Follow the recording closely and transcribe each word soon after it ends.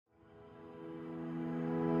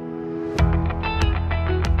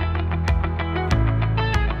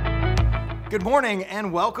Good morning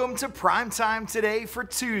and welcome to Primetime today for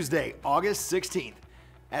Tuesday, August 16th.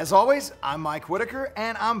 As always, I'm Mike Whitaker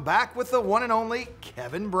and I'm back with the one and only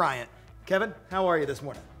Kevin Bryant. Kevin, how are you this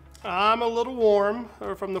morning? I'm a little warm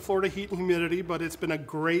from the Florida heat and humidity, but it's been a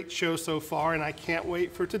great show so far and I can't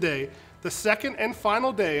wait for today, the second and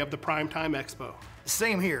final day of the Primetime Expo.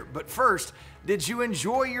 Same here, but first, did you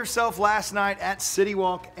enjoy yourself last night at City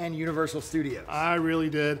Walk and Universal Studios? I really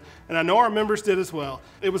did, and I know our members did as well.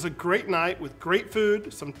 It was a great night with great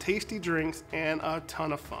food, some tasty drinks, and a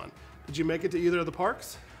ton of fun. Did you make it to either of the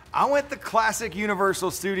parks? I went the classic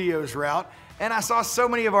Universal Studios route, and I saw so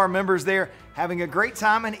many of our members there having a great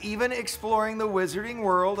time and even exploring the wizarding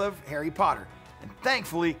world of Harry Potter. And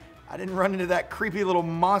thankfully, I didn't run into that creepy little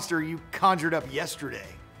monster you conjured up yesterday.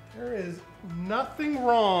 There is nothing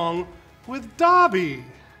wrong with Dobby.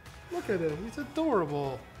 Look at him, he's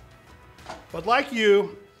adorable. But like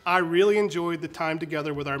you, I really enjoyed the time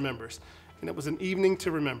together with our members, and it was an evening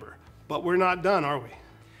to remember. But we're not done, are we?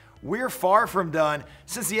 We're far from done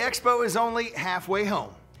since the expo is only halfway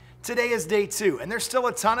home. Today is day 2, and there's still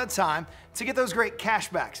a ton of time to get those great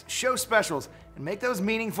cashbacks, show specials, and make those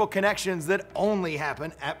meaningful connections that only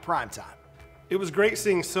happen at Primetime. It was great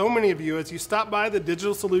seeing so many of you as you stopped by the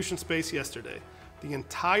Digital Solution Space yesterday. The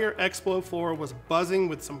entire expo floor was buzzing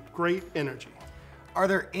with some great energy. Are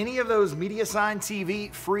there any of those MediaSign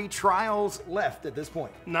TV free trials left at this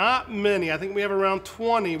point? Not many. I think we have around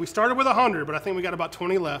 20. We started with 100, but I think we got about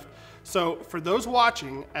 20 left. So for those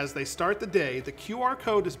watching, as they start the day, the QR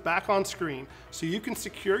code is back on screen so you can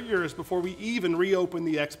secure yours before we even reopen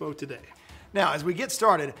the expo today. Now, as we get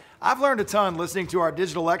started, I've learned a ton listening to our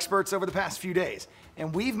digital experts over the past few days,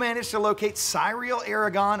 and we've managed to locate Cyril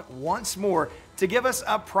Aragon once more to give us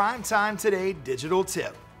a Primetime Today digital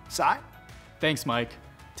tip. Cy? Thanks, Mike.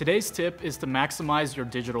 Today's tip is to maximize your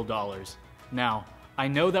digital dollars. Now, I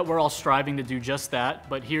know that we're all striving to do just that,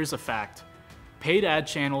 but here's a fact. Paid ad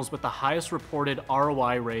channels with the highest reported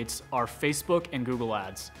ROI rates are Facebook and Google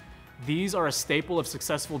Ads. These are a staple of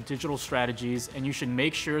successful digital strategies, and you should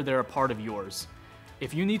make sure they're a part of yours.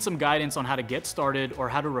 If you need some guidance on how to get started or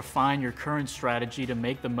how to refine your current strategy to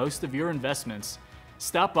make the most of your investments,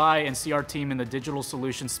 stop by and see our team in the digital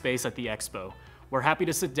solutions space at the Expo. We're happy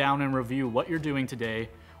to sit down and review what you're doing today,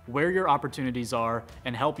 where your opportunities are,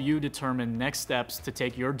 and help you determine next steps to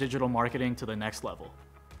take your digital marketing to the next level.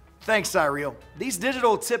 Thanks, Cyril. These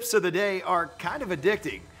digital tips of the day are kind of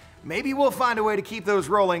addicting. Maybe we'll find a way to keep those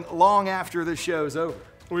rolling long after the show's over.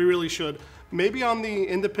 We really should. Maybe on the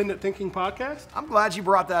Independent Thinking podcast? I'm glad you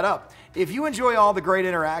brought that up. If you enjoy all the great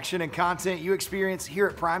interaction and content you experience here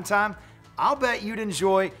at Primetime, I'll bet you'd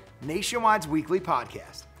enjoy Nationwide's weekly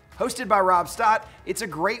podcast. Hosted by Rob Stott, it's a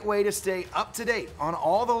great way to stay up to date on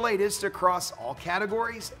all the latest across all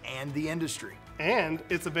categories and the industry. And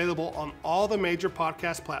it's available on all the major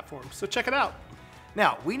podcast platforms, so check it out.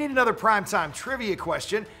 Now, we need another Primetime trivia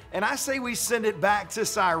question, and I say we send it back to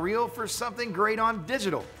Cyril for something great on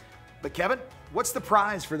digital. But Kevin, what's the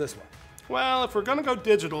prize for this one? Well, if we're gonna go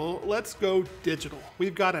digital, let's go digital.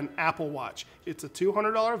 We've got an Apple Watch. It's a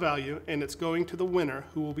 $200 value, and it's going to the winner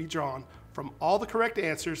who will be drawn from all the correct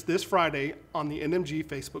answers this Friday on the NMG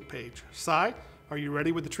Facebook page. Cy, are you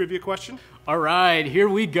ready with the trivia question? All right, here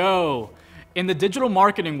we go. In the digital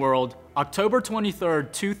marketing world, October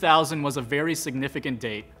 23rd, 2000 was a very significant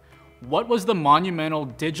date. What was the monumental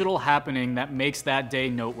digital happening that makes that day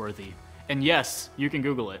noteworthy? And yes, you can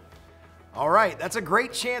Google it. All right, that's a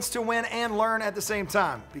great chance to win and learn at the same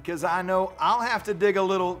time, because I know I'll have to dig a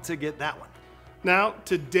little to get that one. Now,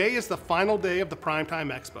 today is the final day of the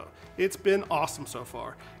Primetime Expo. It's been awesome so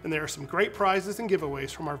far, and there are some great prizes and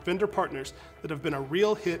giveaways from our vendor partners that have been a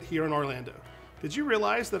real hit here in Orlando. Did you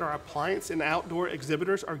realize that our appliance and outdoor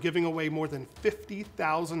exhibitors are giving away more than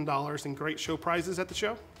 $50,000 in great show prizes at the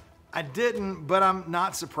show? I didn't, but I'm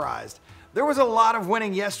not surprised. There was a lot of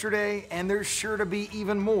winning yesterday, and there's sure to be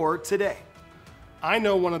even more today. I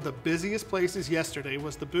know one of the busiest places yesterday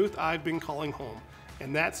was the booth I've been calling home,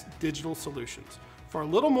 and that's Digital Solutions. For a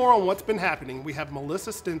little more on what's been happening, we have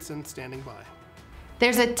Melissa Stinson standing by.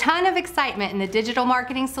 There's a ton of excitement in the Digital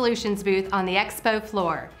Marketing Solutions booth on the expo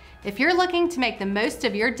floor. If you're looking to make the most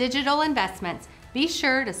of your digital investments, be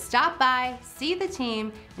sure to stop by, see the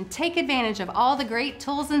team, and take advantage of all the great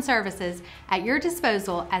tools and services at your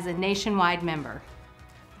disposal as a Nationwide member.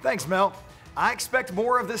 Thanks, Mel. I expect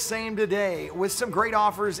more of the same today with some great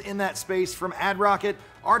offers in that space from AdRocket,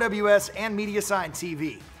 RWS, and MediaSign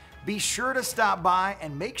TV. Be sure to stop by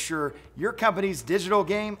and make sure your company's digital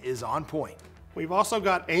game is on point. We've also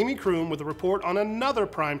got Amy Kroom with a report on another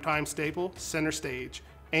primetime staple, Center Stage.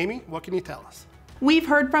 Amy, what can you tell us? We've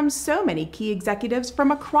heard from so many key executives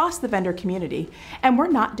from across the vendor community, and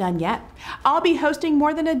we're not done yet. I'll be hosting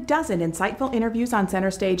more than a dozen insightful interviews on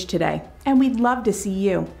Center Stage today, and we'd love to see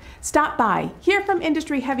you. Stop by, hear from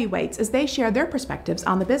industry heavyweights as they share their perspectives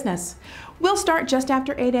on the business. We'll start just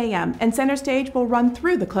after 8 a.m., and Center Stage will run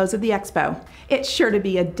through the close of the expo. It's sure to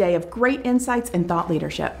be a day of great insights and thought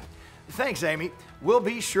leadership. Thanks, Amy. We'll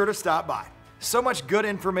be sure to stop by. So much good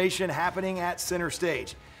information happening at Center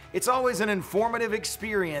Stage. It's always an informative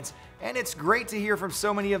experience, and it's great to hear from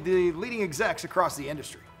so many of the leading execs across the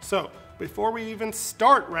industry. So, before we even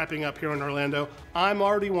start wrapping up here in Orlando, I'm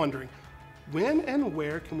already wondering, when and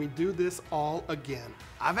where can we do this all again?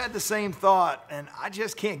 I've had the same thought, and I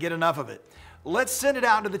just can't get enough of it. Let's send it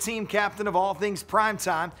out to the team captain of all things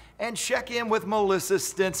Primetime and check in with Melissa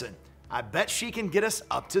Stinson. I bet she can get us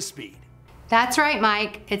up to speed. That's right,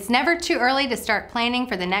 Mike. It's never too early to start planning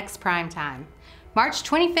for the next Primetime. March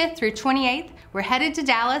 25th through 28th, we're headed to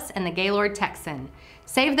Dallas and the Gaylord Texan.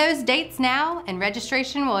 Save those dates now, and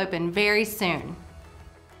registration will open very soon.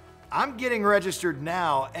 I'm getting registered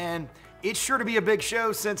now, and it's sure to be a big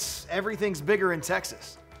show since everything's bigger in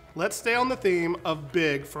Texas. Let's stay on the theme of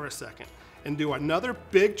big for a second and do another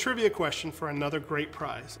big trivia question for another great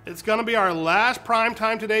prize. It's gonna be our last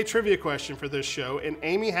Primetime Today trivia question for this show, and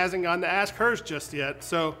Amy hasn't gotten to ask hers just yet,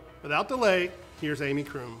 so without delay, here's Amy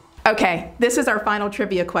Kroom. Okay, this is our final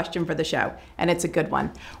trivia question for the show, and it's a good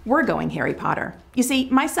one. We're going Harry Potter. You see,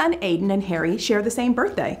 my son Aiden and Harry share the same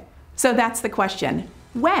birthday. So that's the question.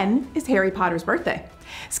 When is Harry Potter's birthday?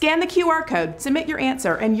 Scan the QR code, submit your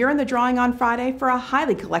answer, and you're in the drawing on Friday for a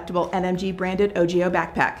highly collectible NMG branded OGO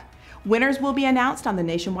backpack. Winners will be announced on the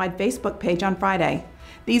Nationwide Facebook page on Friday.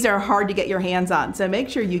 These are hard to get your hands on, so make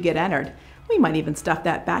sure you get entered. We might even stuff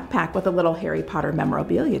that backpack with a little Harry Potter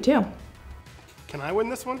memorabilia too. Can I win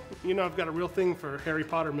this one? You know I've got a real thing for Harry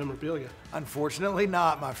Potter memorabilia. Unfortunately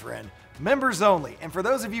not, my friend. Members only. And for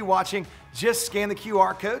those of you watching, just scan the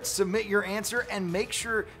QR code, submit your answer, and make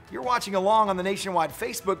sure you're watching along on the Nationwide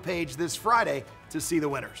Facebook page this Friday to see the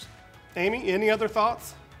winners. Amy, any other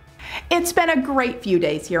thoughts? It's been a great few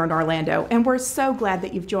days here in Orlando, and we're so glad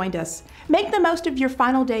that you've joined us. Make the most of your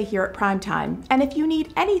final day here at Primetime, and if you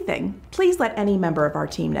need anything, please let any member of our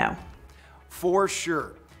team know. For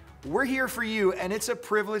sure. We're here for you, and it's a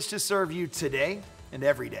privilege to serve you today and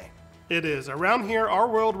every day. It is. Around here, our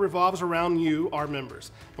world revolves around you, our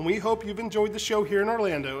members, and we hope you've enjoyed the show here in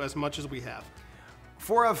Orlando as much as we have.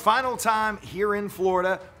 For a final time here in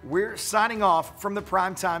Florida, we're signing off from the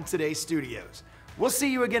Primetime Today studios. We'll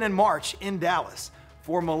see you again in March in Dallas.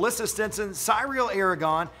 For Melissa Stinson, Cyril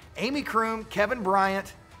Aragon, Amy Kroom, Kevin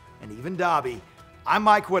Bryant, and even Dobby, I'm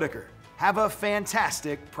Mike Whitaker. Have a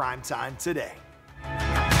fantastic Primetime Today.